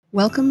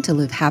Welcome to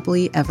Live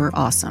Happily Ever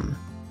Awesome.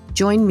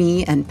 Join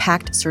me and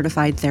PACT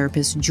certified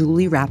therapist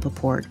Julie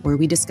Rappaport, where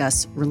we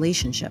discuss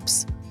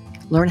relationships.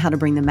 Learn how to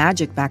bring the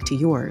magic back to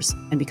yours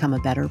and become a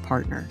better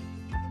partner.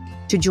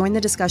 To join the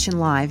discussion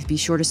live, be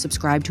sure to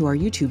subscribe to our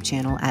YouTube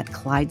channel at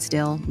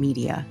Clydesdale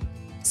Media.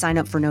 Sign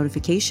up for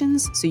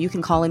notifications so you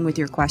can call in with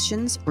your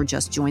questions or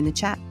just join the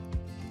chat.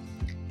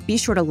 Be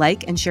sure to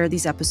like and share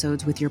these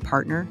episodes with your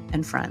partner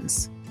and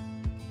friends.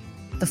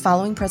 The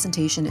following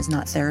presentation is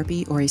not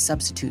therapy or a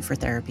substitute for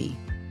therapy.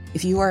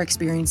 If you are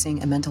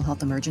experiencing a mental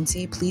health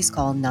emergency, please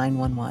call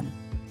 911.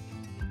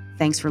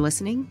 Thanks for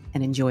listening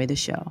and enjoy the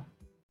show.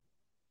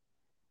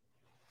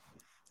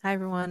 Hi,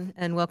 everyone,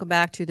 and welcome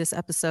back to this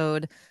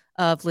episode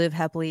of Live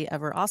Happily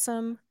Ever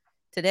Awesome.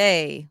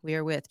 Today, we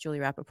are with Julie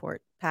Rappaport,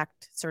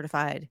 PACT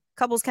certified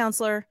couples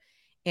counselor,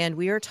 and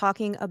we are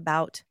talking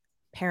about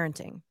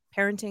parenting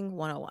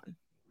 101.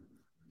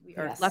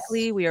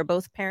 Luckily, we are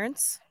both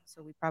parents,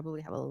 so we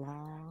probably have a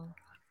long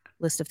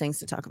list of things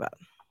to talk about.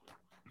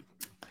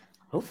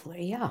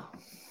 Hopefully, yeah.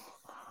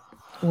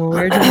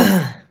 Well,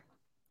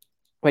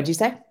 What'd you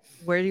say?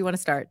 Where do you want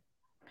to start?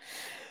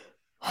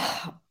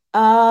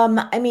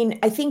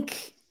 I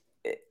think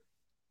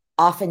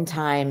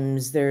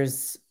oftentimes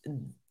there's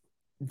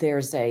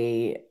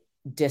a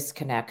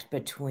disconnect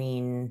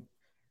between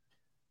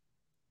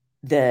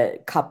the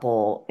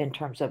couple in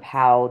terms of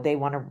how they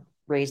want to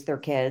raise their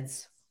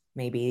kids.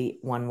 Maybe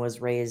one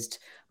was raised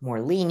more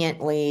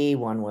leniently,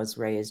 one was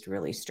raised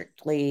really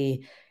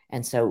strictly.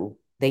 And so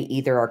they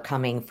either are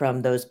coming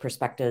from those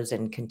perspectives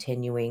and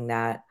continuing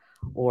that,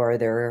 or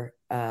they've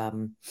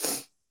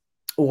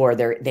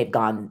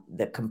gone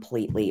the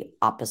completely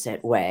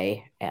opposite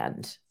way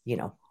and,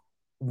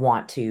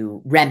 want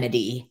to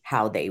remedy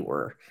how they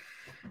were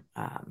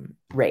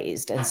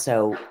raised. And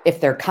so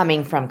if they're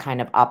coming from kind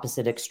of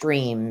opposite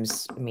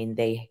extremes,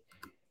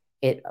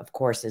 it of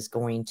course is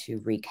going to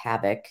wreak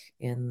havoc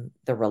in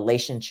the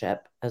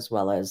relationship, as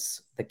well as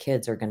the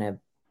kids are going to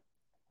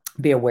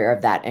be aware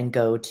of that and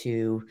go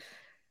to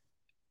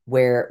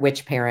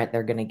which parent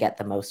they're going to get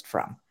the most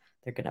from.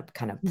 They're going to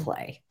kind of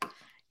play,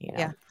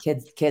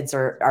 Kids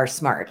are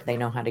smart. They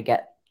know how to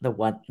get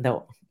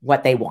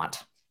what they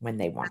want when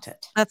they want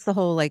it. That's the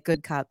whole like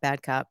good cop,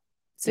 bad cop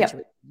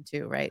situation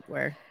too, right?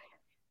 Where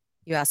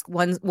you ask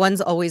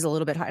one's always a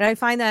little bit hard. And I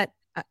find that,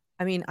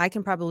 I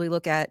can probably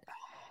look at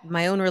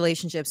my own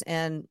relationships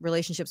and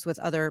relationships with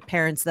other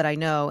parents that I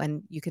know,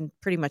 and you can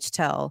pretty much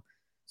tell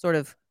sort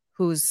of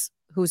who's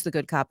the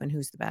good cop and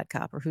who's the bad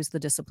cop, or who's the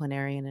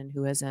disciplinarian and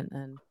who isn't.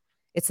 And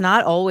it's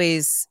not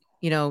always,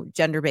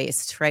 gender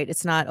based, right?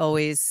 It's not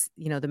always,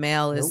 the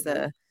male is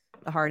the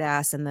hard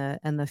ass and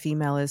the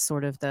female is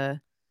sort of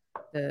the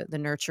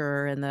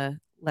nurturer and the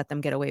let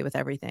them get away with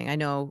everything. I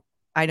know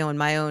in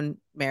my own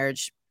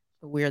marriage,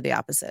 we're the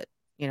opposite.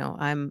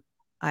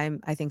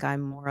 I think I'm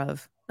more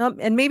of,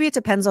 and maybe it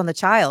depends on the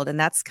child. And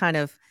that's kind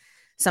of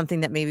something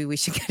that maybe we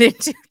should get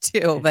into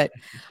too. But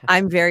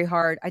I'm very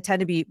hard. I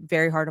tend to be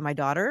very hard on my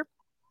daughter.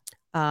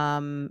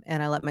 And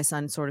I let my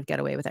son sort of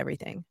get away with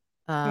everything.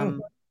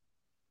 And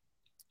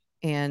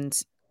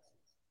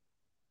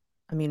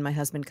my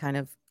husband kind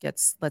of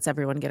lets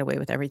everyone get away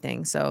with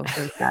everything. So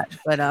there's that.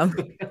 But I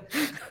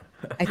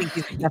think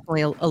he's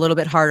definitely a little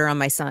bit harder on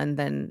my son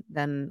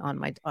than on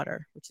my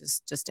daughter, which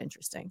is just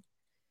interesting.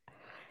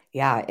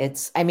 Yeah,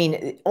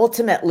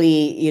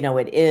 ultimately,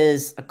 it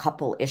is a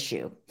couple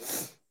issue.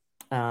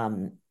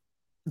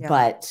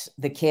 But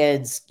the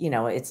kids,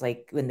 it's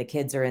like when the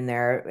kids are in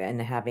there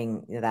and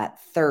having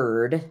that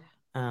third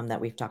that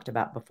we've talked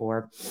about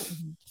before,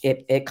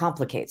 it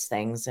complicates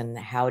things. And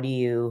how do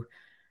you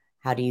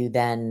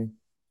then,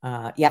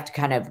 you have to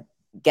kind of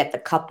get the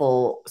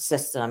couple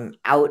system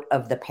out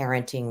of the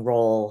parenting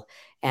role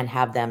and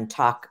have them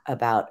talk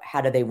about how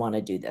do they want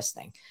to do this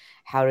thing?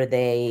 How do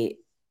they,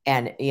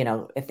 and,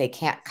 if they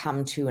can't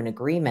come to an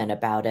agreement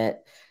about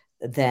it,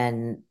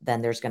 then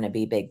there's going to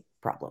be big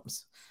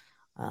problems.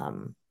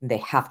 They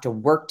have to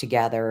work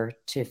together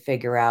to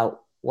figure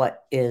out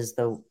what is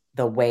the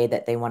way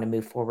that they want to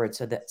move forward,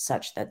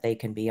 such that they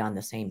can be on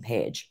the same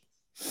page.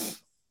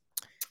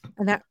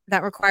 And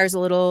that requires a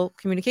little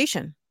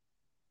communication.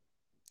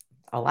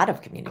 A lot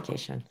of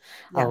communication,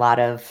 a lot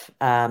of,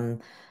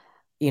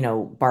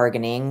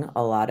 bargaining,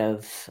 a lot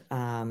of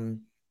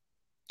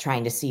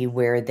trying to see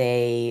where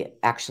they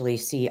actually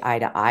see eye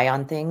to eye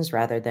on things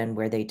rather than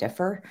where they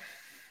differ.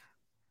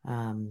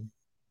 And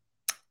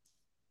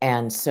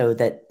so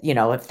that,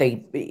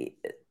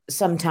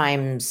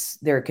 sometimes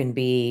there can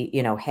be,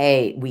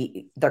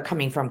 hey, they're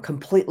coming from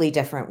completely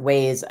different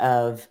ways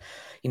of,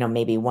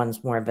 maybe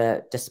one's more of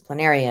a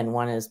disciplinarian,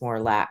 one is more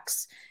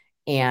lax.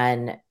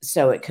 And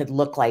so it could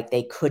look like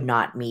they could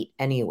not meet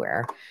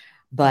anywhere.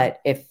 But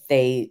if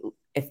they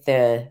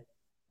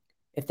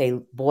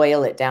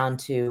boil it down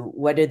to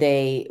what do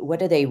they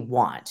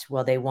want?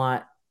 Well, they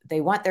want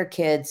their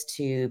kids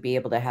to be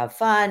able to have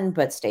fun,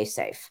 but stay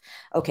safe.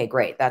 Okay,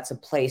 great. That's a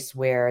place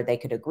where they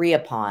could agree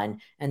upon,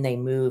 and they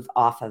move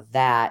off of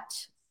that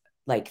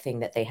thing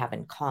that they have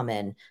in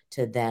common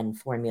to then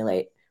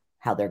formulate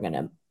how they're going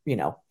to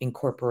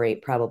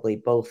incorporate probably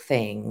both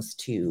things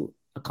to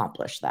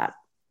accomplish that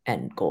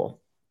end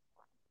goal.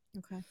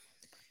 Okay.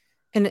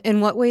 And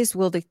in what ways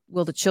will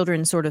the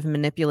children sort of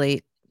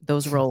manipulate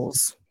those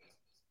roles?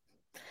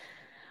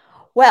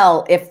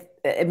 Well,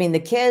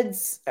 the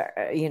kids,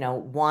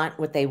 want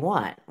what they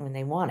want when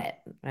they want it.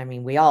 I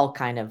mean, we all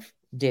kind of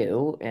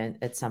do, and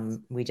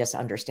we just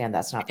understand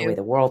that's not the way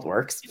the world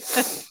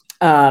works,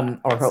 or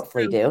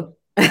hopefully do.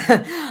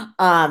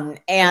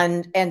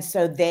 And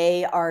so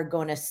they are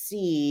going to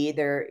see,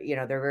 they're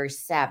very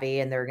savvy,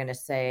 and they're going to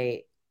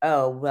say,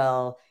 oh,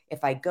 well,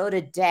 if I go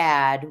to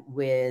dad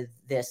with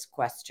this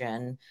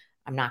question,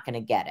 I'm not going to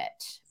get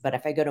it. But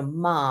if I go to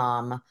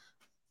mom,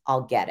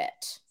 I'll get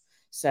it.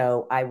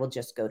 So I will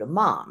just go to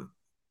mom.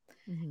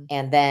 Mm-hmm.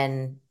 And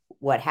then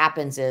what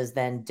happens is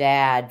then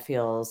dad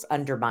feels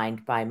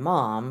undermined by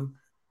mom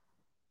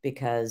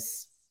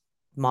because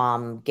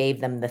mom gave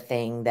them the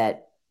thing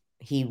that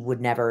he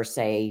would never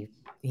say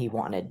he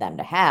wanted them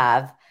to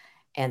have.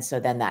 And so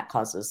then that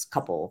causes a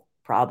couple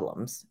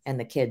problems, and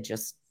the kid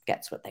just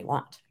gets what they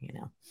want,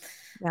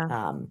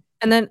 Yeah.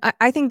 And then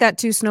I think that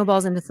too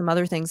snowballs into some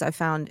other things I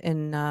found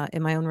in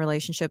my own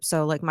relationship.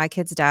 So like my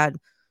kid's dad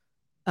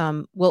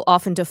will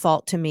often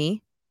default to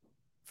me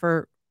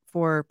for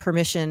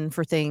permission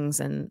for things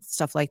and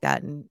stuff like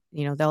that. And,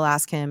 they'll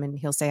ask him and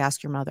he'll say,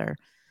 ask your mother.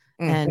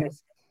 Mm-hmm.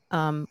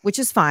 And, which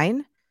is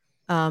fine.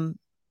 And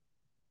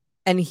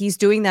he's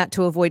doing that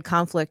to avoid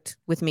conflict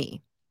with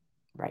me.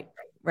 Right.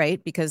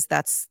 Right. Because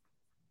that's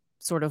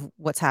sort of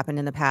what's happened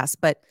in the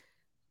past. But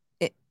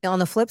on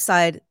the flip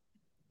side,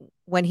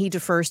 when he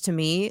defers to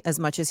me as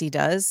much as he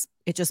does,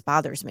 it just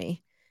bothers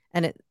me.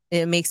 And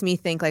it makes me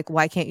think like,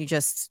 why can't you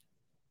just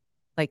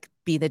like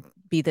be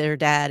their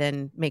dad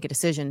and make a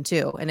decision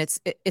too? And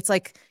it's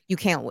like, you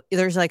can't,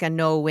 there's like a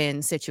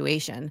no-win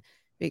situation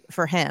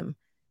for him,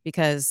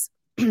 because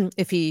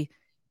if he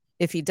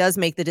does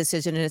make the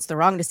decision and it's the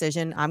wrong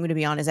decision, I'm going to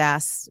be on his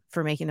ass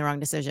for making the wrong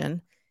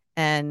decision.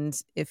 And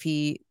if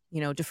he,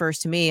 defers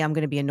to me, I'm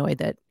going to be annoyed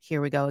that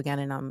here we go again.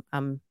 And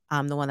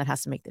I'm the one that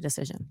has to make the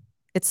decision.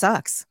 It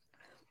sucks.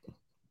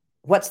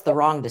 What's the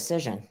wrong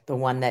decision? The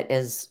one that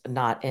is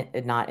not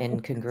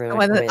incongruent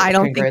with, I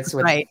don't think it's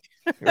right.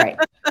 Right.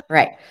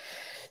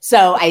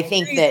 So I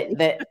think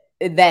that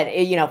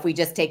if we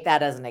just take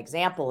that as an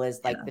example,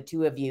 is like the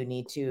two of you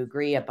need to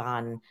agree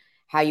upon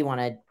how do you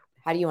want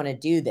to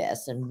do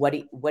this, and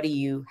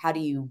how do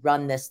you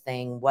run this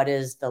thing? What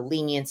is the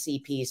leniency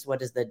piece?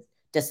 What is the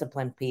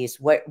discipline piece?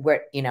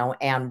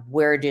 And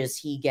where does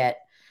he get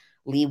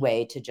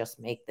leeway to just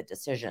make the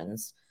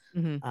decisions?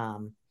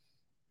 Mm-hmm.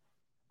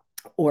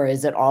 Or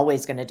is it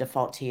always going to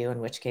default to you, in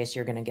which case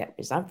you're going to get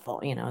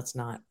resentful? It's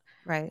not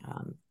right.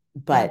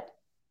 But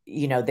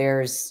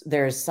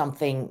there's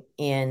something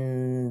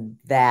in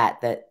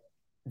that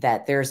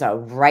there's a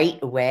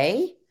right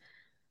way.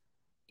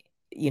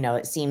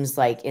 It seems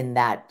like in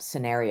that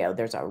scenario,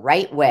 there's a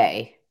right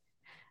way,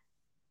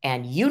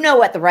 and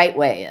what the right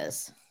way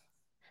is,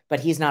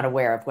 but he's not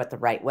aware of what the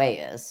right way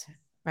is.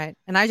 Right.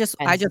 And I just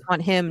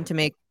want him to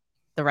make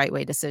the right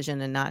way decision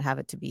and not have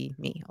it to be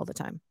me all the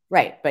time.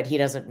 Right. But he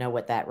doesn't know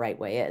what that right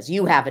way is.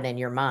 You have it in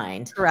your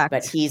mind, correct,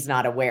 but he's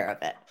not aware of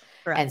it.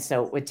 Correct. And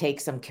so it would take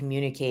some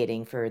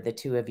communicating for the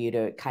two of you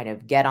to kind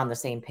of get on the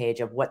same page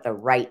of what the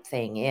right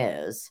thing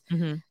is.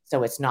 Mm-hmm.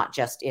 So it's not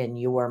just in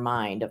your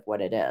mind of what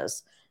it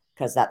is,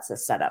 because that's a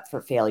setup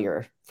for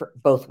failure for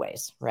both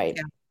ways. Right.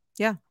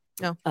 Yeah.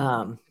 No.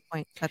 Good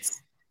point. That's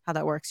how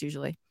that works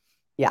usually.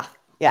 Yeah.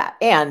 Yeah.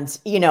 And,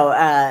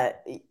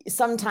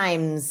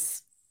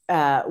 sometimes,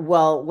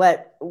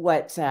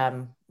 what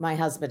my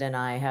husband and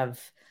I have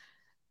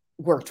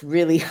worked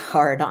really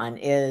hard on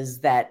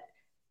is that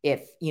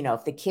if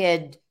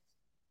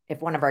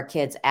one of our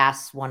kids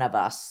asks one of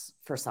us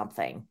for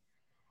something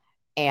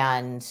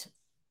and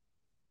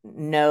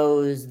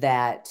knows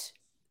that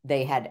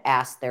they had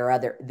asked their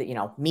other,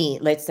 me,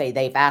 let's say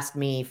they've asked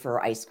me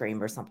for ice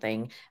cream or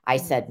something. I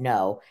said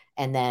no.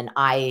 And then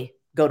I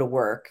go to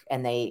work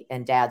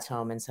and dad's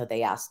home. And so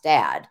they asked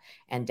dad,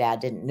 and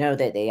dad didn't know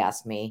that they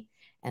asked me,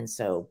 and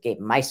so gave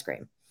him ice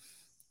cream.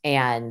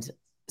 And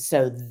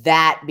so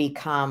that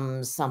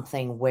becomes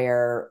something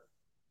where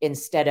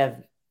instead of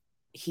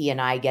he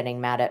and I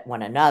getting mad at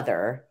one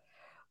another,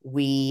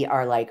 we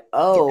are like,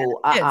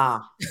 oh,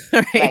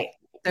 right.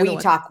 We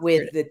talk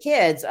with the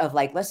kids of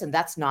like, listen,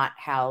 that's not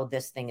how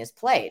this thing is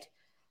played.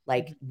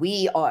 Like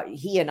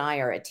he and I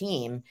are a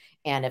team.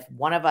 And if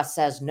one of us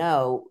says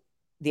no,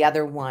 the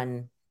other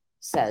one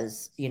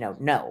says,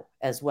 no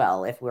as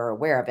well, if we're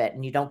aware of it,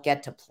 and you don't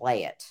get to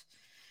play it.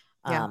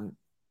 Yeah.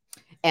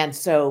 And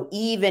so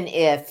even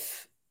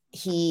if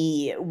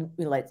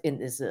this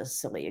is a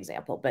silly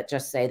example, but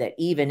just say that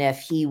even if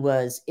he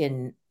was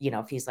in,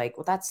 if he's like,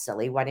 well, that's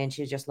silly, why didn't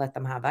you just let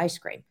them have ice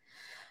cream?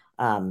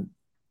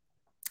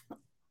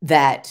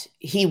 That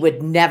he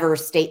would never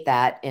state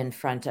that in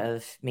front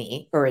of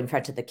me or in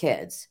front of the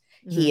kids.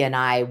 Mm-hmm. He and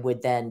I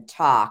would then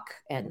talk,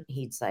 and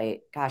he'd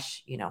say,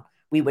 gosh,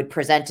 we would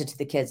present it to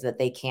the kids that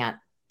they can't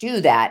do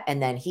that. And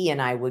then he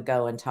and I would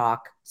go and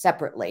talk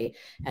separately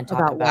and talk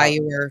about why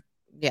you were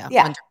Yeah.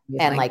 Yeah.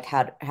 And like,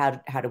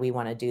 how do we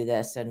want to do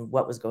this? And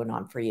what was going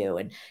on for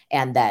you?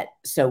 And that,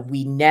 so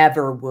we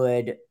never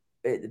would,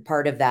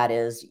 part of that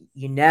is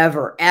you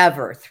never,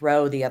 ever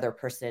throw the other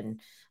person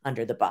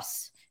under the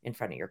bus in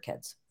front of your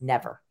kids.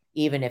 Never,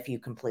 even if you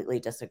completely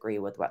disagree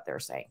with what they're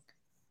saying.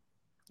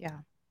 Yeah.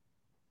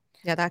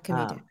 Yeah. That can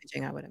be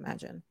damaging, I would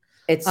imagine.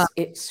 It's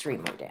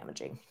extremely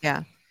damaging.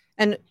 Yeah.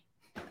 And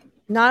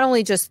not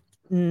only just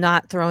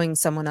not throwing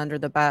someone under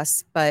the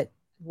bus, but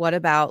what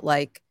about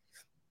like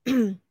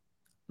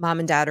mom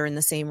and dad are in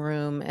the same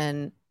room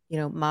and, you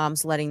know,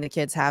 mom's letting the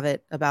kids have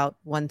it about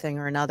one thing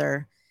or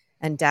another,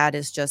 and dad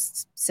is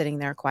just sitting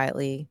there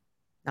quietly,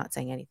 not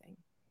saying anything.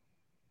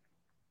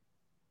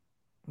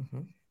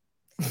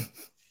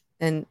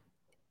 And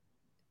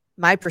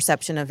my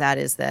perception of that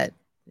is that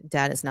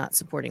dad is not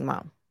supporting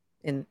mom.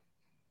 And,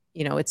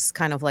 you know, it's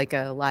kind of like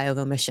a lie of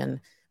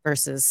omission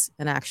versus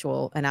an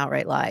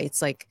outright lie.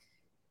 It's like,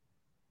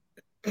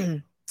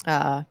 you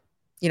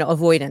know,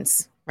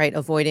 avoidance, right?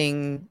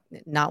 Avoiding,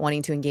 not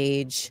wanting to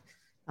engage.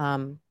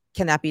 Can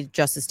that be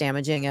just as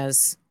damaging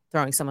as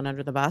throwing someone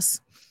under the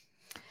bus?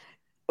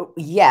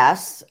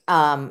 Yes.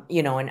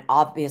 You know, and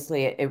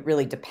obviously it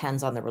really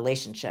depends on the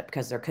relationship,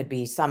 because there could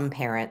be some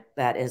parent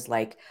that is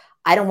like,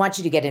 I don't want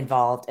you to get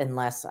involved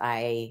unless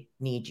I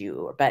need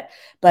you. But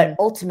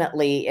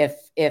ultimately, I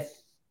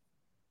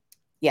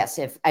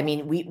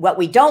mean, what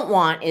we don't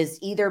want is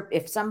either,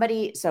 if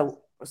somebody, so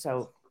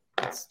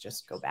let's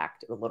just go back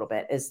to a little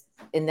bit, is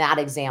in that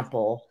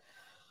example,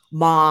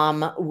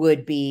 mom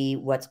would be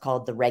what's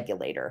called the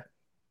regulator,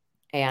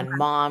 and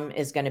mom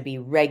is going to be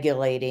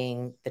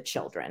regulating the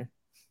children,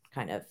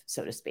 kind of,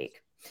 so to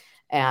speak.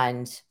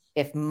 And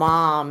if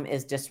mom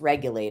is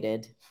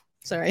dysregulated,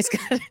 sorry,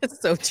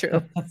 it's so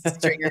true. It's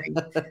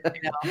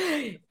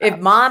triggering. If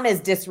mom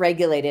is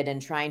dysregulated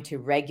and trying to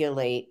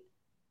regulate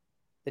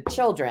the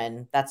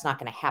children, that's not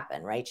going to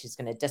happen, right? She's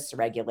going to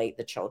dysregulate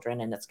the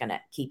children, and it's going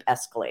to keep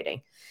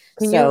escalating.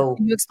 Can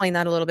you explain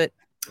that a little bit?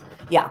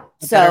 Yeah.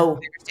 So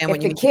understand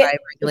what you mean by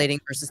regulating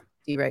versus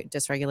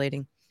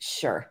dysregulating.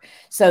 Sure.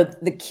 So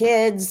the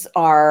kids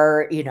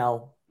are, you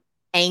know,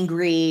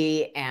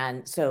 angry,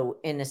 and so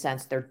in a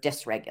sense they're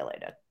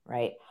dysregulated,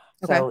 right?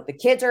 Okay. So the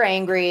kids are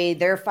angry,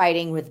 they're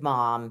fighting with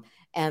mom,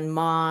 and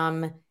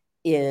mom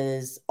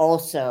is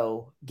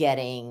also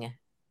getting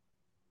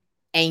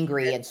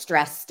angry and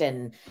stressed,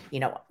 and, you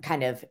know,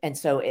 kind of, and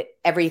so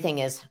everything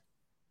is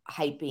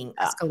hyping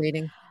up,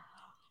 escalating,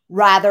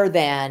 rather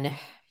than,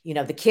 you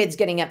know, the kids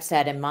getting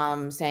upset and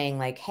mom saying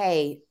like,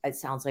 hey, it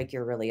sounds like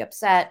you're really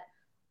upset,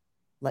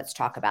 let's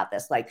talk about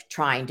this, like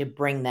trying to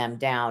bring them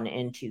down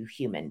into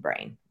human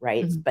brain,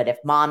 right? But if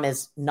mom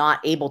is not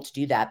able to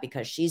do that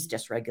because she's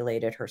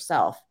dysregulated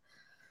herself,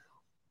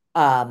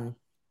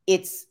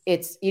 it's,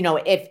 you know,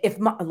 if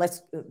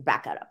let's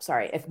back that up.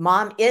 Sorry. If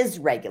mom is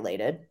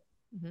regulated,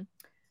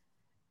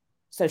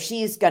 so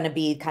she's going to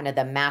be kind of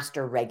the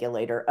master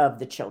regulator of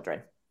the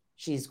children.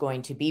 She's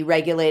going to be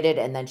regulated,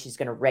 and then she's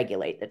going to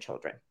regulate the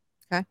children,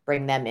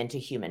 bring them into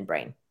human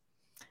brain.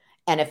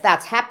 And if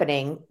that's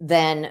happening,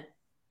 then,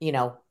 you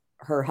know,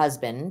 her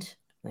husband,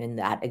 in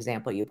that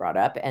example you brought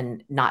up,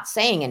 and not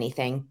saying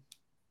anything,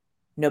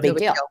 no big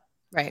deal.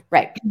 Right.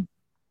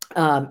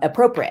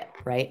 Appropriate,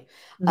 right?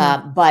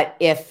 But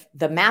if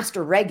the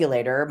master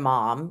regulator,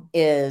 mom,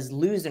 is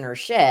losing her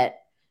shit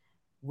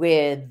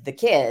with the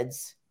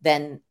kids,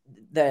 then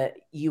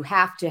you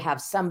have to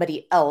have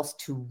somebody else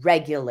to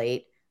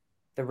regulate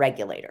the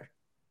regulator.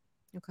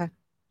 Okay.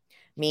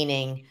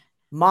 Meaning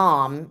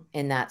mom,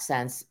 in that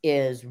sense,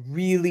 is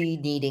really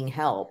needing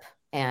help,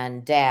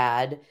 and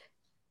dad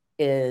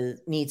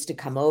needs to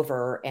come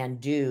over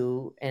and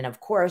and of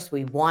course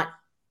we want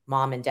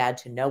mom and dad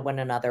to know one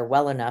another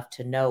well enough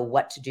to know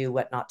what to do,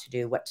 what not to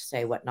do, what to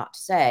say, what not to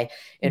say,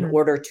 in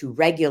order to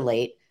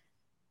regulate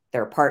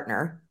their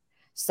partner,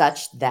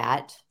 such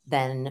that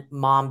then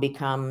mom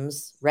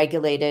becomes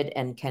regulated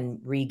and can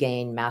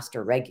regain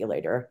master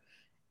regulator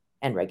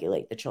and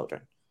regulate the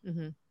children.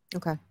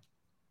 Okay.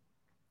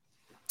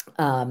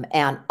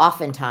 And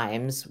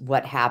oftentimes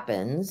what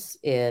happens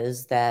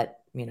is that,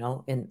 you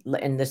know,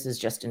 and this is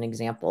just an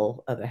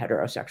example of a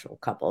heterosexual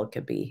couple, it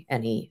could be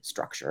any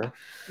structure,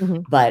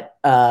 but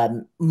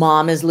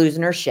mom is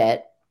losing her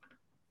shit,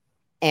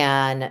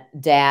 and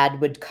dad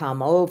would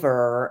come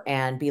over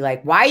and be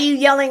like, why are you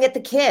yelling at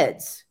the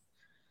kids?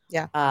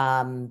 Yeah.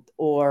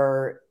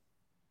 Or,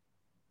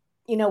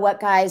 you know what,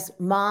 guys,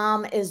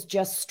 mom is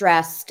just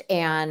stressed,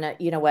 and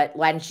you know what,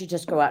 why don't you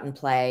just go out and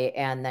play,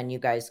 and then you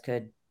guys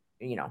could,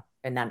 you know,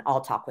 and then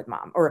I'll talk with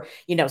mom, or,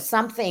 you know,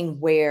 something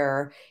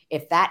where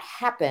if that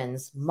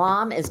happens,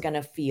 mom is going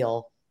to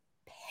feel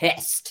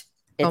pissed.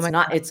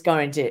 It's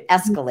going to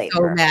escalate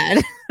her.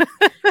 Mad.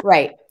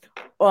 Right.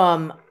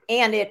 And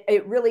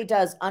it really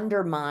does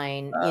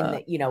undermine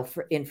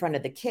in front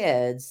of the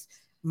kids,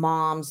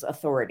 mom's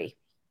authority.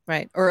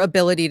 Right. Or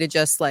ability to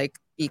just like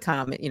be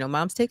calm. You know,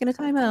 mom's taking a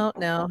time out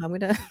now. I'm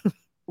going to.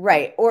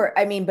 Right. Or,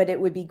 I mean, but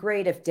it would be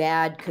great if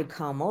dad could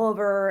come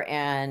over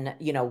and,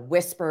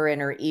 whisper in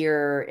her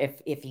ear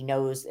if he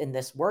knows and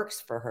this works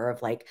for her,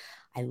 of like,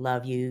 I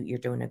love you. You're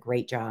doing a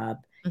great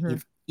job. Mm-hmm.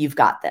 You've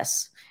got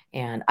this,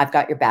 and I've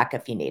got your back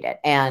if you need it.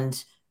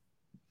 And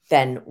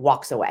then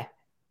walks away.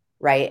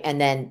 Right. And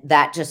then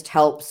that just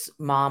helps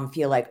mom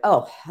feel like,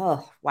 oh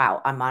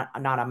wow, I'm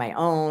not on my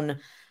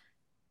own.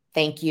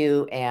 Thank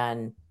you.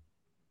 And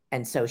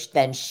so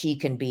then she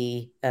can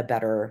be a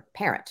better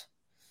parent.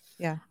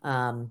 Yeah.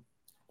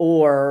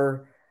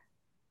 Or,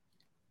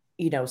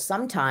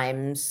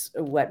 sometimes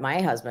what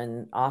my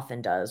husband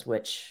often does,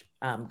 which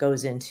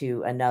goes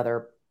into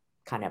another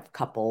kind of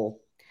couple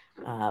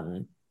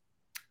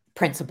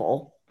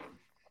principle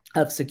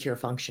of secure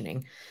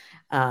functioning.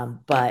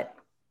 But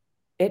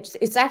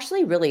it's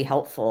actually really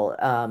helpful.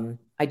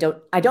 I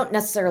don't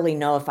necessarily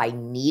know if I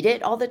need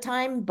it all the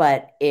time,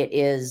 but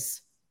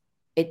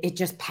it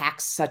just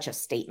packs such a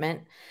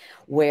statement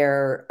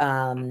where,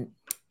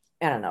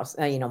 I don't know,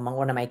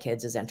 one of my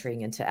kids is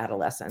entering into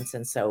adolescence.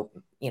 And so,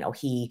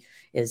 he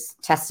is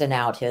testing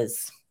out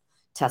his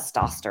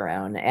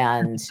testosterone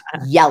and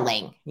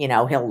yelling,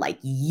 he'll like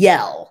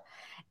yell.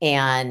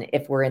 And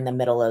if we're in the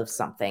middle of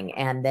something,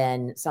 and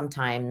then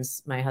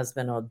sometimes my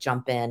husband will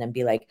jump in and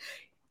be like,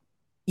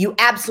 you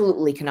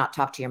absolutely cannot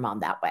talk to your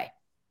mom that way.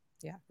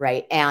 Yeah.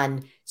 Right.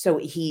 And so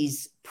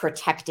he's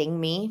protecting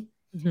me,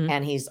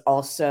 and he's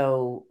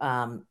also,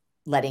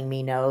 letting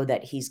me know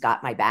that he's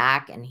got my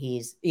back, and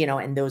he's,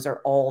 and those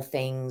are all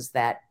things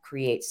that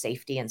create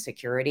safety and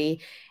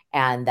security,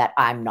 and that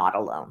I'm not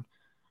alone.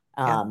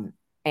 Yeah.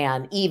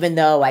 And even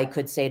though I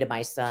could say to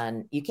my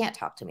son, you can't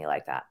talk to me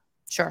like that.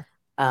 Sure.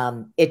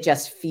 It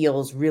just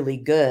feels really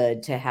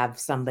good to have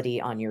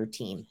somebody on your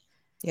team.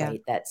 Yeah.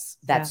 Right.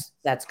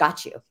 That's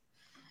got you.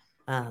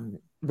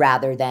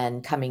 Rather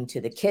than coming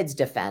to the kid's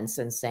defense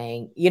and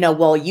saying,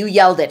 well, you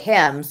yelled at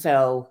him,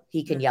 so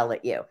he can yell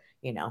at you,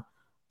 Yeah.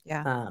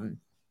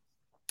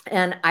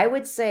 And I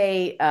would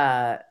say,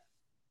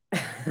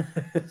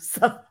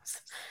 so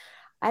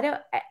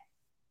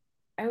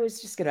I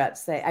was just going to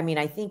say, I mean,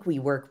 I think we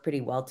work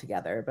pretty well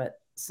together, but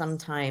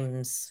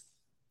sometimes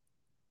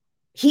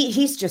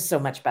he's just so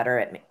much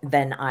better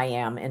than I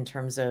am in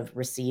terms of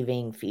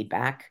receiving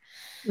feedback.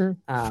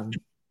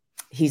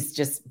 He's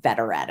just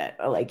better at it.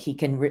 Like he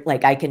can,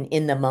 I can,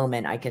 in the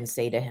moment, I can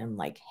say to him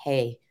like,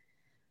 hey,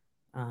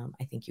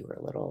 I think you were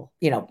a little,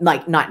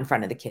 like not in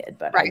front of the kid,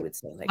 but right. I would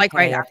say like,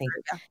 hey, I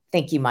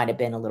think you might've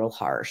been a little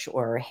harsh,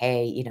 or,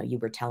 hey, you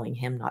were telling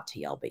him not to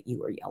yell, but you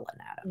were yelling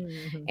at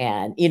him.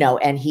 And,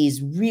 and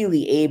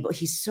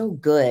he's so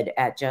good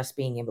at just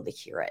being able to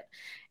hear it.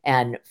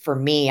 And for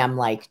me, I'm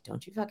like,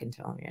 don't you fucking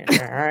tell me.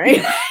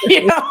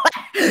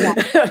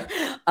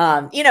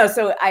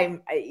 So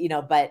I'm,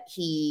 but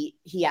he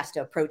has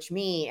to approach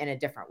me in a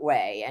different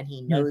way, and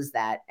he knows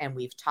that. And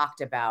we've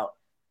talked about,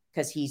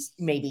 because he's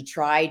maybe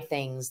tried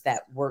things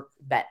that work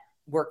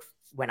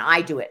when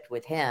I do it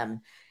with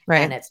him. Right.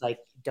 And it's like,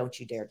 don't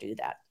you dare do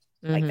that.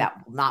 Like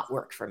that will not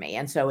work for me.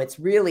 And so it's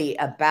really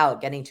about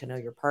getting to know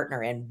your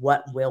partner and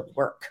what will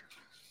work.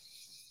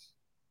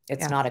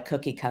 It's not a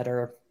cookie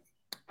cutter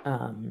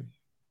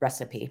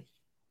recipe,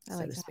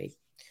 so to speak.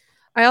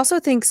 I also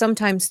think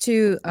sometimes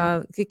too,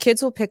 the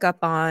kids will pick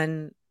up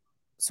on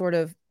sort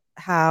of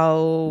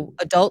how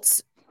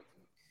adults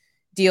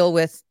deal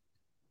with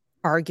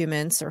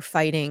arguments or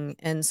fighting,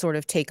 and sort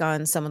of take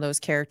on some of those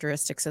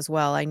characteristics as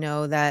well. I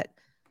know that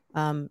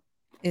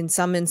in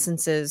some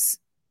instances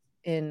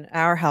in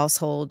our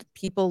household,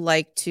 people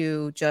like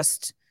to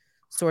just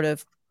sort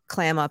of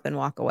clam up and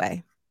walk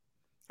away.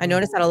 I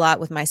noticed that a lot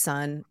with my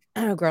son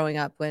growing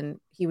up, when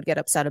he would get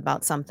upset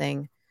about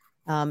something,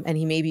 and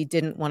he maybe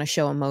didn't want to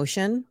show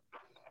emotion.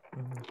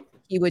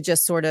 He would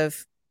just sort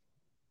of,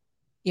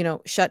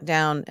 shut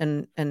down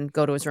and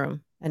go to his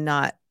room and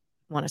not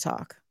want to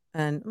talk.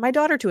 And my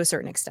daughter to a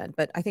certain extent,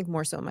 but I think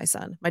more so my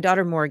son. My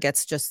daughter more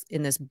gets just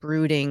in this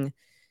brooding,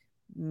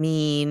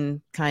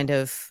 mean kind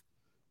of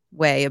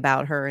way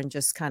about her, and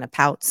just kind of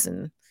pouts,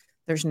 and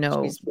there's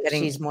no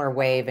she's more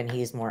wave and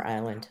he's more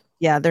island.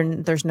 Yeah,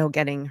 there's no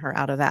getting her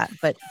out of that.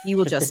 But he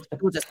will just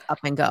up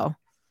and go.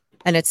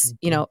 And it's,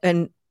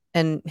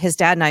 and his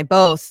dad and I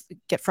both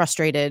get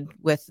frustrated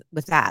with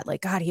that.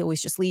 Like, God, he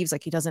always just leaves.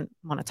 Like, he doesn't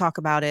want to talk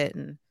about it.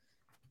 And,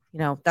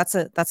 that's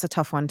a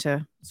tough one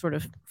to sort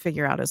of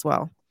figure out as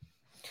well.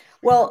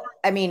 Well,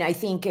 I mean, I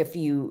think if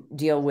you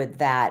deal with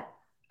that,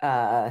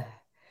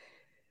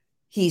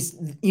 he's,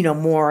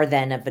 more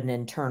than of an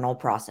internal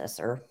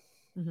processor,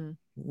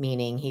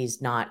 meaning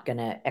he's not going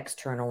to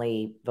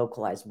externally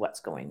vocalize what's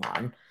going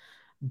on.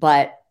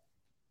 But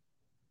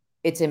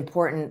it's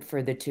important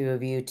for the two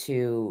of you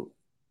to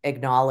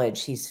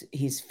acknowledge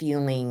he's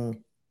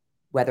feeling,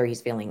 whether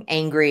he's feeling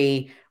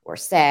angry or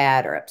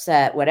sad or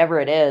upset, whatever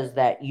it is,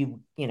 that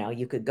you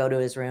could go to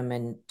his room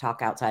and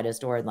talk outside his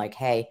door and like,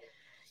 hey,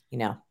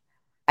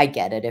 I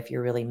get it if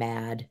you're really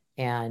mad,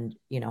 and,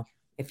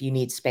 if you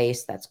need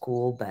space, that's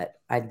cool, but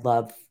I'd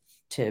love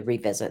to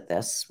revisit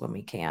this when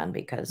we can,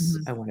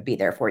 because I want to be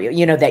there for you.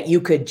 You know, that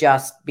you could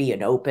just be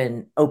an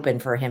open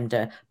for him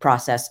to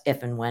process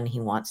if and when he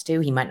wants to.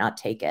 He might not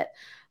take it,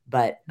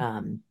 but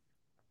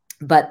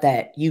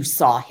that you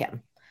saw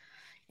him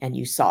and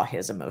you saw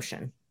his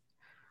emotion.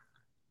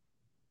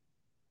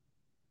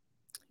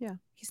 Yeah,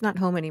 he's not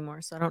home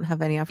anymore, so I don't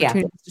have any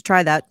opportunities to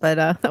try that. But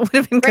that would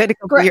have been good.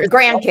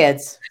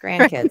 Grandkids.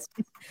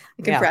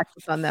 You can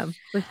practice on them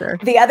for sure.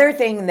 The other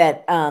thing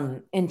that,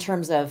 in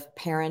terms of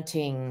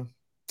parenting,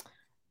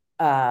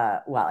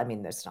 well, I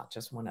mean, there's not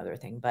just one other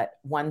thing, but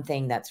one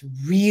thing that's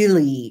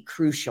really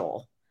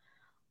crucial,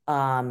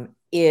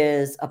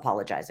 is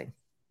apologizing.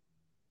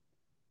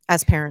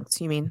 As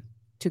parents, you mean,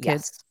 to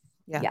kids?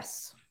 Yeah.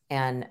 Yes.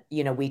 And,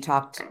 you know, we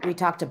talked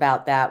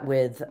about that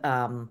with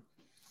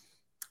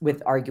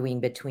arguing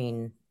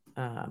between,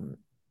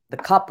 the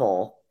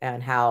couple,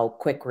 and how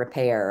quick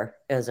repair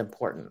is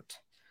important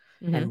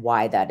and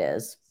why that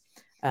is.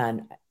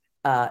 And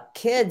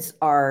kids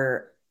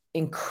are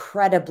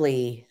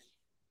incredibly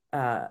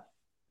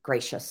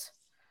gracious.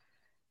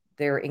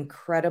 They're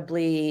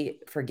incredibly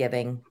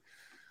forgiving.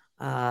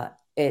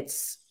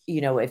 It's,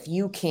 you know, if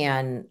you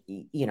can,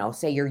 you know,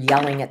 say you're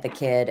yelling at the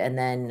kid and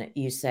then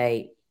you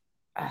say,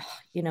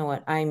 you know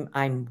what,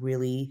 I'm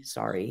really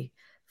sorry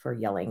for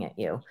yelling at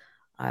you.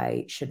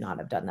 I should not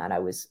have done that. I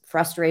was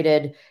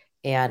frustrated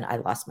and I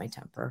lost my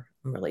temper.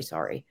 I'm really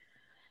sorry.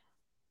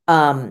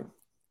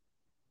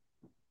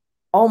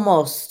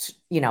 Almost,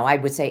 you know, I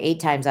would say 8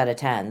 times out of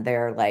 10,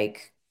 they're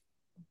like,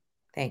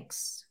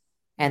 thanks.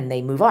 And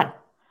they move on.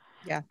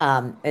 Yeah.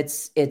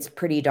 It's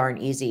pretty darn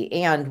easy.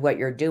 And what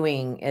you're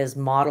doing is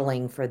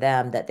modeling for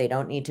them that they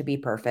don't need to be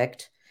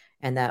perfect,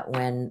 and that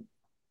when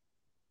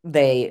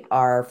they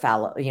are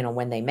fallible, you know,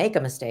 when they make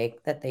a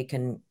mistake, that they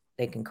can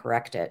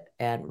correct it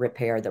and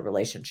repair the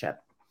relationship.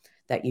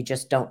 That you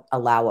just don't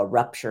allow a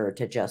rupture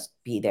to just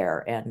be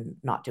there and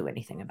not do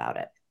anything about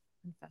it.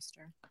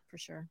 Fester, for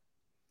sure.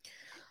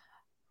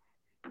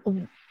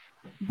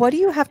 What do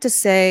you have to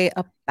say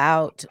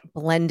about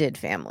blended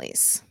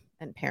families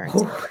and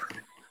parenting?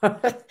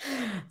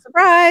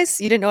 Surprise!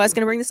 You didn't know I was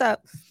going to bring this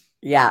up.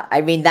 Yeah,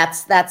 I mean,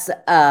 that's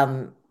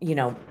you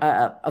know,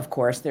 of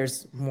course,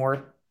 there's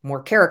more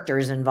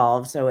characters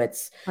involved, so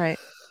it's right,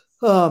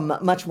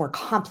 much more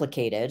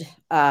complicated.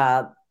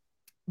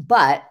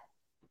 But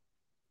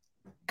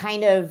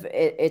kind of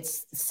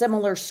it's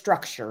similar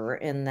structure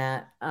in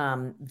that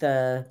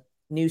the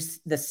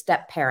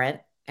step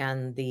parent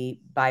and the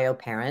bio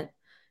parent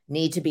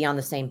need to be on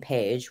the same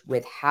page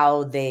with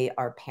how they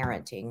are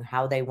parenting,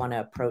 how they want to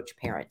approach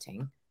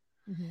parenting.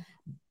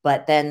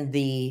 But then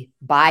the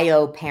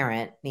bio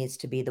parent needs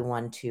to be the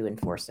one to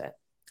enforce it.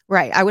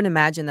 Right. I would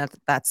imagine that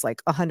that's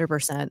like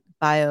 100%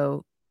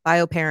 bio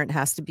parent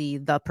has to be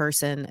the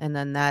person. And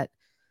then that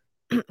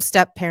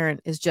step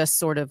parent is just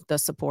sort of the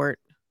support.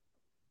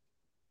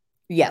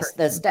 Yes.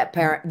 The step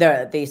parent,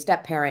 the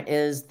step parent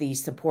is the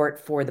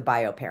support for the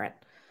bio parent.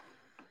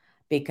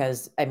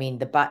 Because I mean,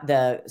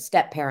 the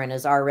step parent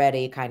is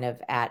already kind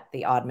of at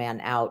the odd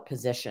man out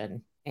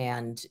position.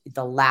 And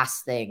the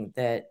last thing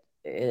that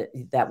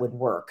would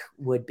work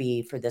would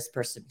be for this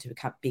person to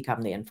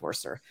become the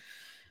enforcer.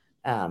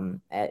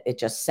 It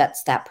just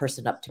sets that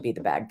person up to be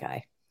the bad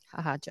guy.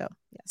 Haha, Joe.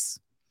 Yes.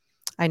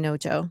 I know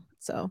Joe,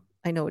 so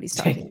I know what he's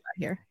talking about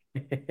here.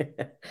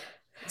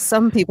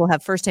 Some people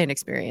have firsthand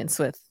experience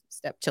with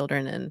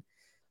stepchildren and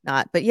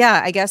not. But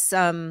yeah, I guess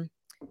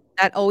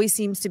that always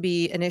seems to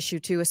be an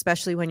issue too,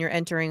 especially when you're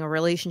entering a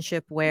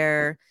relationship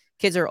where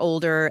kids are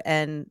older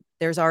and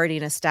there's already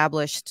an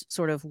established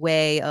sort of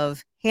way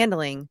of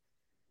handling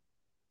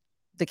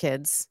the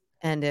kids.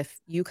 And if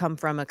you come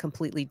from a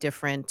completely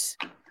different,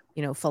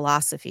 you know,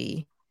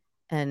 philosophy,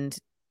 and,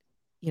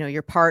 you know,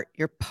 you're part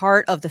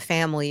of the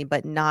family,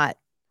 but not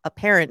a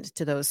parent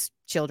to those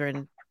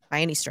children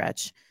by any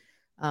stretch.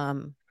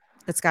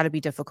 It's got to be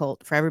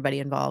difficult for everybody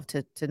involved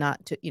to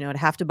not, to, you know, to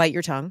have to bite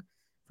your tongue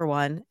for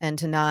one, and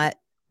to not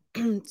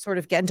sort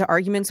of get into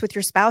arguments with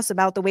your spouse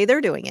about the way they're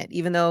doing it,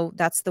 even though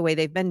that's the way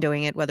they've been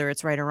doing it, whether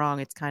it's right or wrong.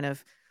 It's kind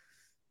of,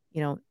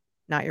 you know,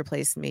 not your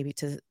place maybe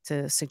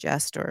to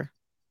suggest or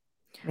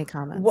make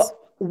comments.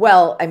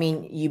 Well, I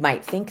mean, you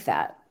might think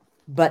that,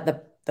 but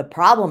the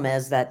problem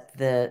is that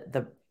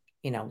the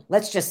you know,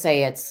 let's just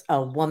say it's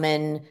a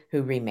woman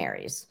who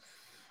remarries.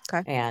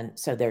 Okay. And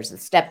so there's a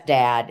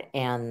stepdad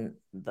and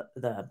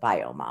the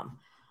bio mom.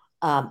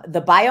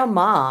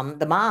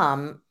 The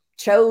mom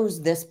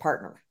chose this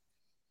partner.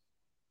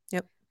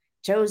 Yep.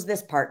 Chose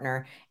this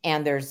partner,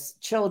 and there's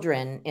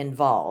children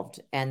involved.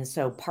 And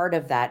so part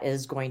of that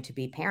is going to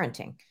be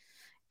parenting.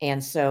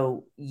 And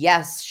so,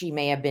 yes, she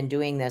may have been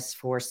doing this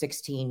for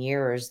 16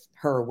 years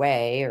her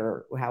way,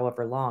 or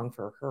however long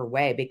for her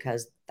way,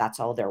 because that's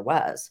all there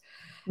was.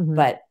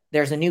 But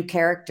there's a new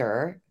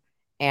character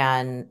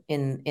and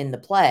in the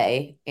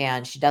play,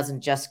 and she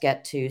doesn't just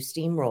get to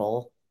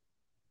steamroll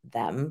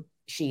them.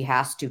 She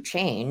has to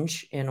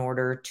change in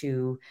order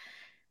to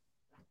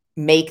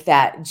make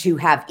that, to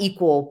have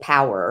equal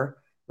power,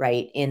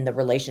 right, in the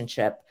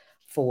relationship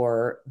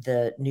for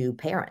the new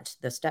parent,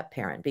 the step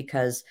parent,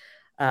 because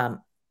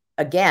Um,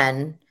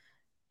 again,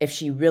 if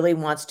she really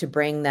wants to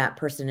bring that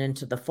person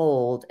into the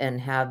fold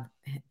and have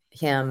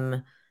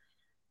him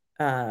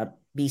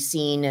be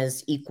seen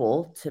as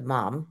equal to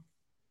mom,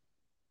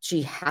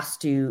 she has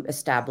to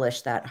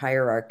establish that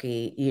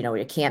hierarchy. You know,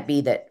 it can't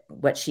be that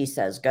what she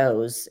says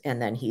goes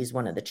and then he's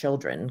one of the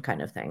children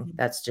kind of thing.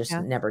 That's just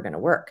Yeah. never going to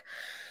work.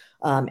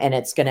 And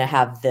it's going to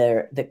have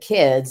the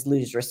kids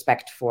lose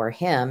respect for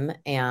him,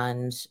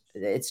 and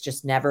it's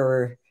just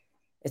never,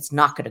 it's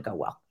not going to go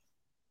well.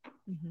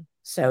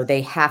 So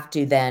they have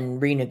to then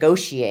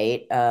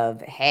renegotiate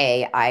of,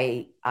 hey,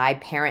 I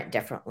parent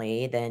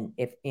differently than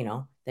if, you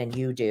know, than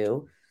you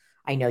do.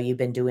 I know you've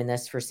been doing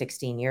this for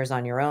 16 years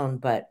on your own,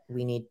 but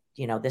we need,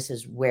 you know, this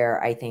is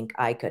where I think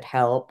I could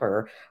help,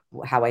 or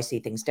how I see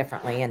things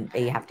differently. And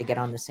they have to get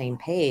on the same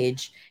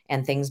page,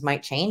 and things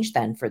might change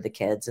then for the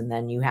kids. And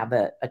then you have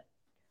a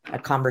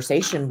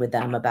conversation with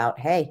them about,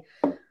 hey,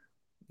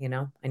 you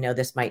know, I know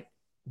this might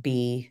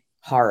be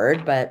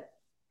hard, but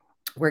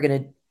we're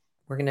going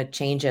to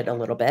change it a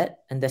little bit,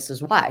 and this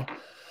is why.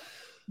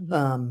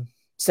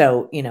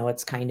 So, you know,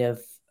 it's kind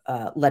of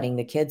letting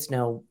the kids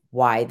know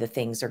why the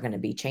things are going to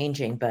be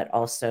changing, but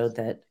also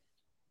that,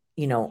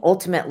 you know,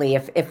 ultimately,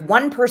 if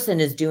one person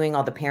is doing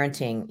all the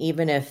parenting,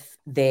 even if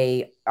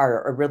they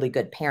are a really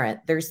good parent,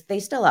 they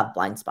still have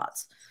blind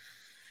spots.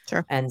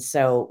 Sure. And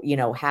so, you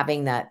know,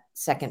 having that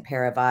second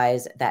pair of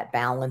eyes that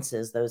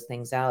balances those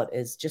things out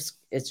is just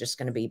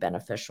going to be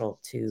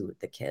beneficial to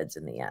the kids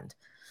in the end.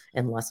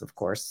 Unless, of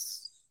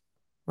course,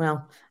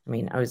 well, I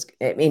mean,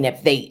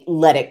 if they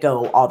let it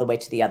go all the way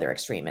to the other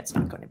extreme, it's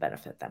not going to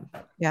benefit them.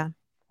 Yeah.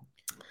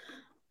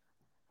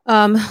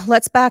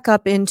 Let's back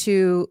up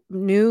into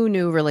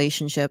new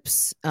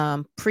relationships,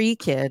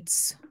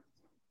 pre-kids.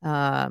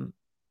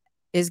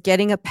 Is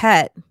getting a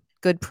pet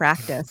good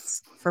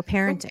practice for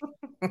parenting?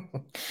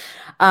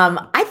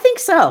 I think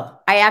so.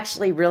 I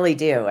actually really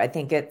do. I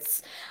think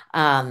it's,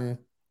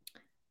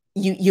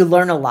 you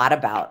learn a lot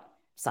about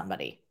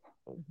somebody.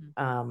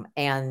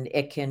 And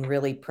it can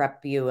really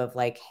prep you of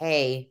like,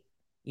 hey,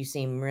 you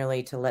seem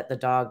really to let the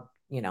dog,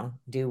 you know,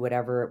 do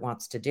whatever it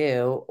wants to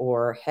do.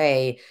 Or,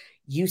 hey,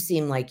 you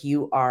seem like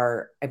you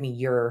are, I mean,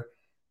 you're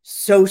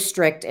so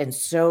strict and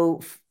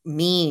so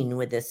mean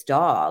with this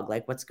dog.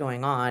 Like, what's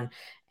going on?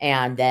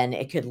 And then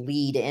it could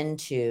lead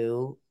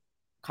into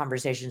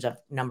conversations of,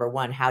 number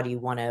one, how do you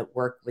want to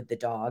work with the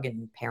dog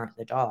and parent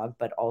the dog?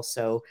 But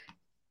also,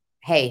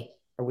 hey,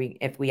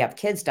 if we have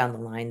kids down the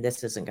line,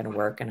 this isn't going to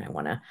work. And I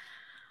want to,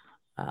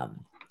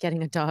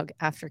 getting a dog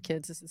after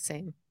kids is the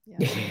same.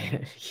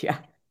 Yeah.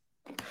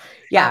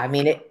 Yeah. I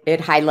mean, it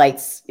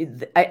highlights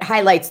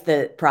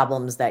the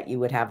problems that you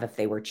would have if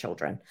they were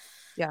children.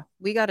 Yeah.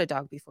 We got a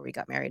dog before we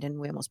got married, and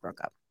we almost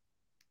broke up.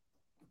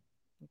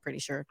 I'm pretty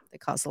sure it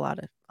caused a lot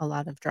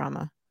of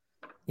drama.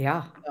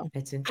 Yeah. So.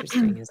 It's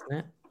interesting, isn't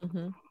it?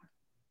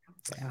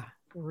 Yeah.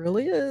 It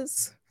really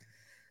is.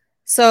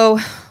 So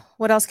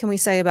what else can we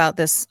say about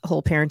this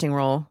whole parenting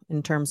role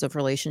in terms of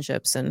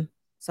relationships and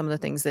some of the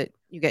things that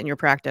you get in your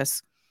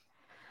practice?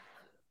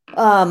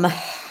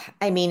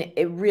 I mean,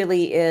 it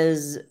really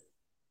is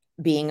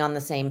being on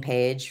the same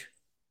page,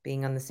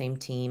 being on the same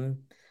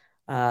team.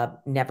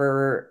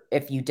 Never,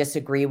 if you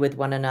disagree with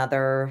one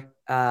another,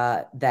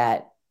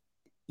 that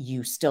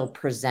you still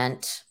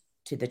present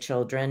to the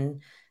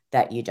children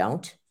that you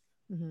don't.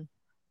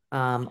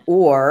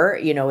 Or,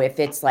 you know, if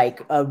it's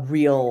like a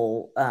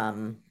real,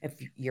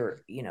 if you're,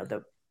 you know,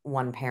 the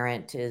one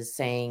parent is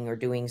saying or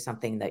doing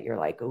something that you're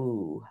like,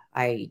 ooh,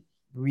 I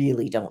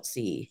really don't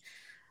see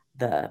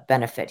the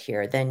benefit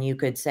here, then you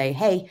could say,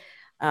 hey,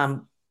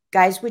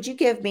 guys, would you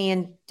give me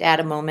and dad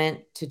a moment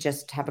to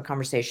just have a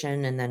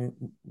conversation, and then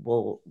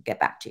we'll get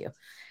back to you,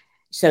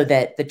 so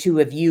that the two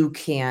of you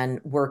can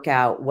work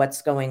out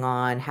what's going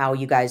on, how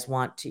you guys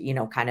want to, you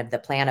know, kind of the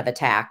plan of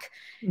attack,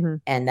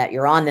 and that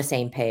you're on the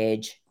same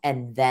page,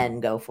 and then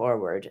go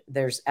forward.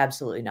 There's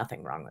absolutely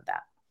nothing wrong with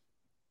that.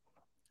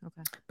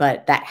 Okay.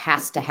 But that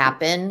has to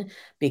happen,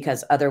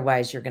 because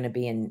otherwise you're going to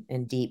be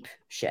in deep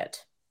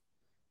shit.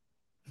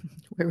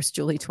 Where was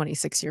Julie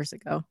 26 years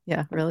ago?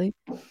 Yeah, really?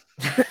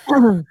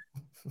 So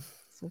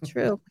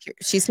true.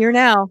 She's here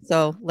now,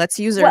 so let's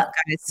use her,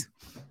 guys.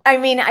 I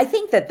mean, I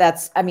think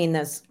that's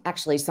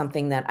actually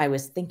something that I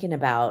was thinking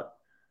about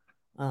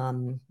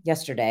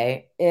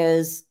yesterday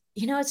is,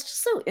 you know, it's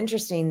just so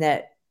interesting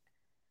that,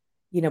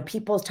 you know,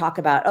 people talk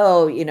about,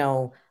 oh, you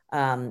know,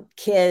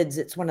 kids,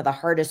 it's one of the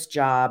hardest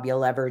job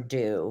you'll ever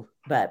do,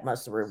 but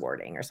most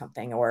rewarding or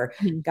something. Or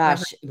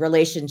gosh,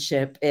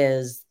 relationship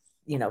is,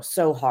 you know,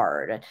 so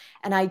hard.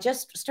 And I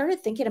just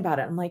started thinking about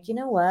it. I'm like, you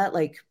know what?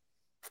 Like,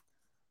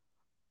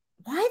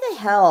 why the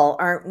hell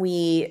aren't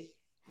we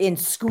in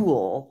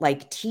school,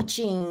 like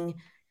teaching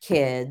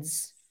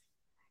kids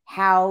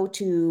how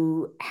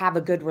to have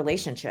a good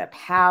relationship,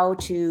 how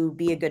to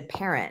be a good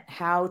parent,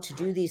 how to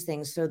do these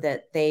things, so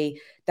that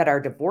that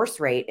our divorce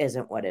rate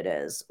isn't what it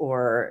is,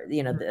 or,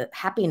 you know, the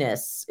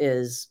happiness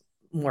is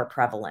more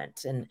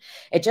prevalent. And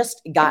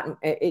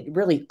it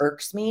really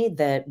irks me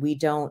that we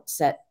don't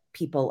set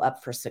people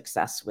up for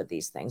success with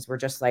these things. We're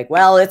just like,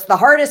 well, it's the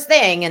hardest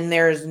thing,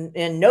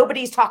 and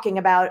nobody's talking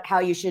about how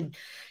you should,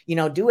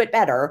 do it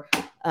better.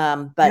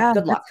 But Yeah,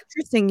 good luck. that's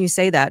interesting you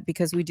say that,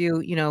 because we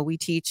do, we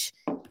teach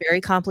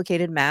very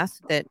complicated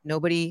math that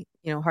nobody,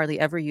 hardly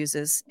ever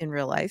uses in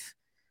real life.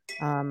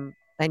 And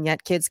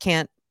yet kids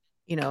can't,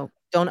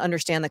 don't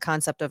understand the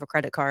concept of a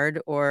credit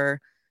card,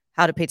 or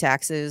how to pay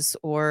taxes,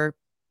 or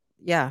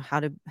how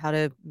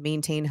to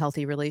maintain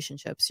healthy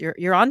relationships.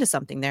 You're onto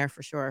something there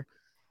for sure.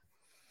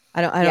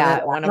 I don't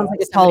know. I don't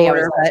think it's tall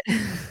order, but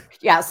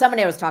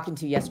somebody I was talking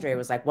to yesterday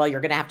was like, well, you're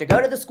going to have to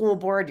go to the school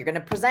board. You're going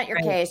to present your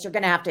case. You're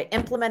going to have to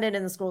implement it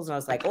in the schools. And I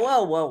was like,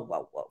 whoa.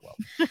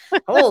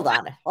 Hold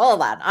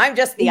on. I'm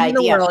just the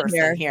idea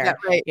person here.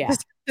 Yeah.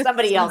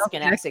 Somebody else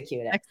can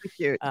execute it.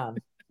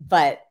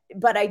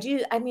 But I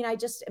do, I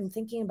just am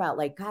thinking about,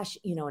 like, gosh,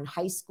 in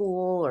high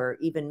school or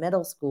even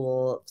middle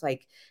school, it's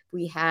like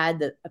we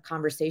had a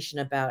conversation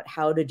about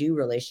how to do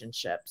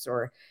relationships,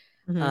 or,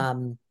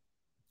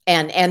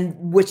 and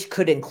which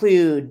could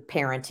include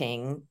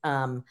parenting.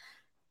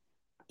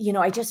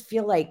 I just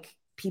feel like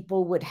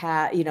people would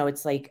have,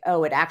 it's like,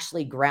 oh, it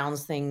actually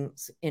grounds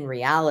things in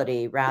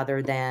reality,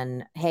 rather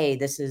than, hey,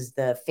 this is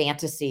the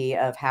fantasy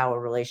of how a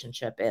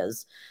relationship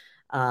is.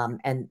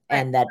 And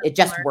that it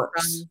just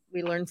works.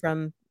 We learn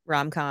from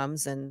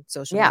rom-coms and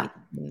social media,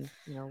 and,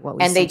 what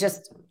we and see.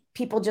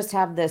 People just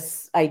have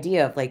this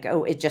idea of, like,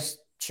 oh, it just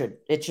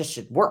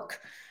should work.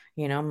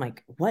 I'm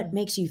like, what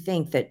makes you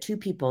think that two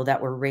people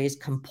that were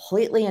raised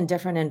completely in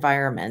different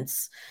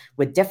environments,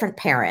 with different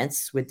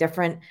parents, with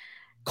different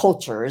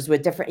cultures,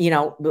 with different,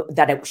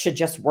 that it should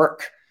just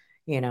work?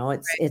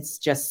 It's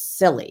just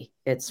silly.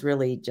 It's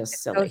really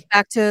just silly. It goes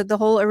back to the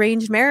whole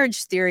arranged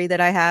marriage theory that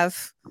I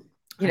have,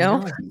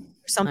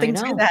 something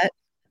to that.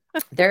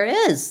 There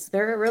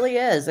really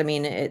is.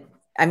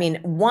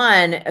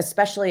 One,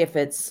 especially if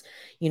it's,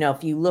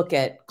 if you look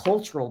at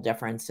cultural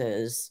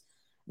differences,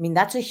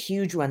 that's a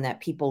huge one that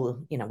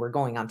people, we're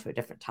going on to a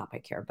different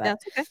topic here, but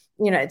okay.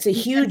 It's a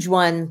huge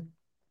one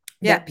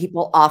that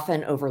people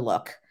often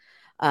overlook,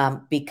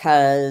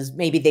 because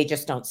maybe they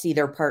just don't see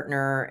their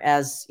partner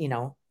as,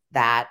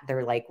 that.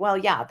 They're like, well,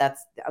 yeah,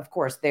 that's, of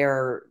course,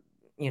 they're,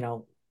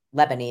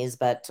 Lebanese,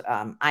 but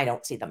I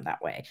don't see them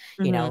that way,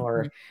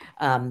 or,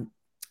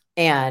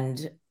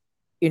 and,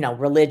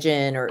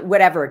 religion or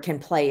whatever can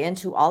play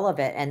into all of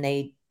it. And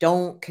they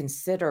don't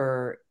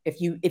consider, if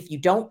you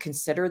don't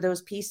consider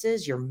those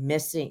pieces,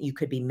 you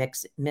could be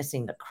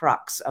missing the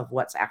crux of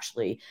what's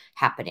actually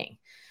happening.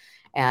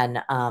 And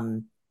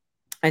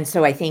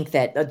so I think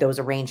that those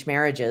arranged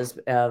marriages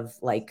of,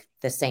 like,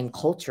 the same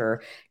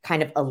culture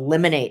kind of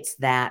eliminates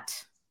that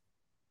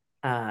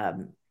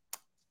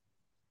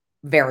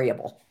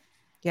variable.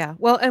 Yeah.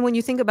 Well, and when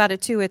you think about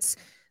it too, it's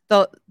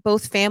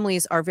both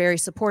families are very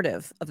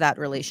supportive of that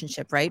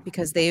relationship, right?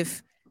 Because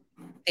they've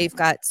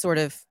got sort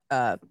of,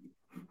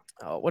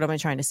 what am I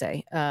trying to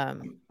say?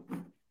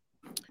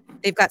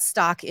 They've got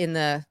stock in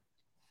the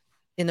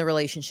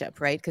relationship,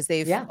 right? Because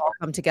they've all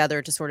come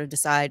together to sort of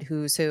decide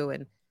who's who.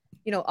 And,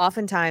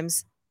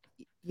 oftentimes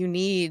you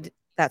need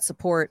that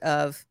support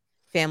of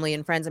family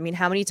and friends.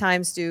 How many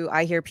times do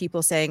I hear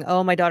people saying,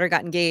 oh, my daughter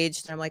got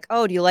engaged? And I'm like,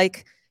 oh, do you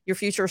like your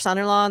future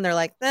son-in-law? And they're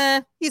like,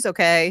 he's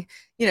okay.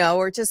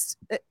 Or just,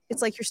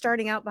 it's like you're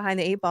starting out behind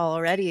the 8 ball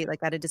already, like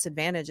at a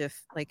disadvantage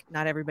if, like,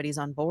 not everybody's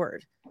on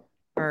board,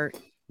 or,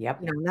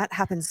 that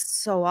happens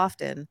so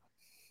often.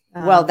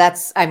 Well,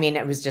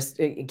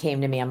 it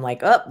came to me. I'm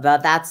like, oh,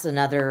 that's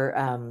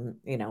another,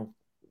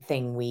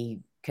 thing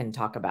we can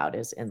talk about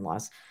is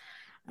in-laws.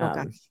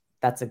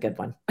 That's a good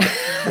one.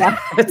 Yeah.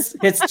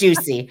 It's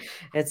juicy.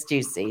 It's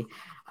juicy.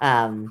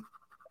 And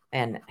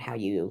how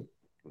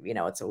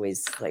it's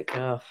always like,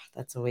 oh,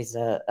 that's always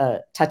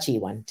a touchy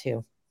one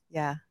too.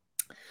 Yeah.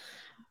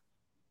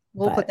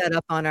 We'll put that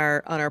up on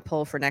our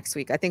poll for next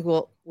week. I think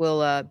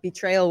we'll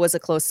betrayal was a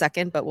close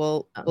second, but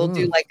we'll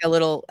do like a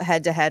little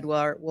head-to-head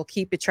where we'll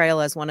keep betrayal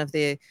as one of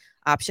the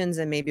options,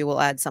 and maybe we'll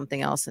add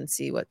something else and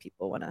see what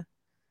people want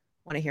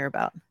to hear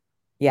about.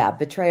 Yeah,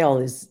 betrayal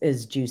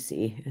is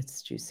juicy.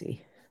 It's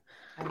juicy.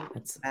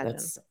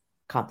 That's a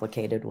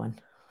complicated one.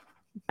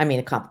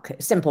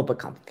 Simple but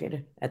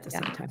complicated at the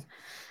same time.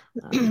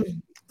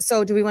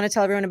 So do we want to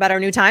tell everyone about our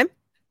new time?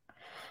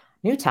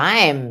 New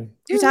time.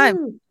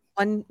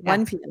 1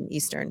 p.m.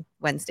 Eastern,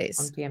 Wednesdays.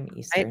 1 p.m.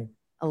 Eastern. Right?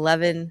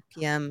 11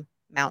 p.m.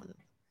 Mountain.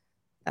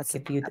 That's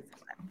the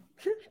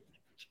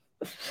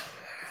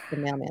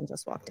mailman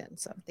just walked in.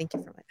 So thank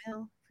you for my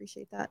mail.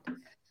 Appreciate that.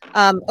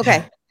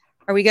 Okay.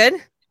 Are we good?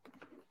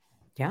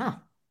 Yeah.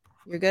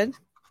 You're good?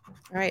 All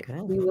right.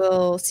 Good. We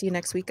will see you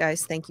next week,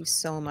 guys. Thank you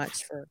so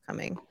much for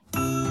coming.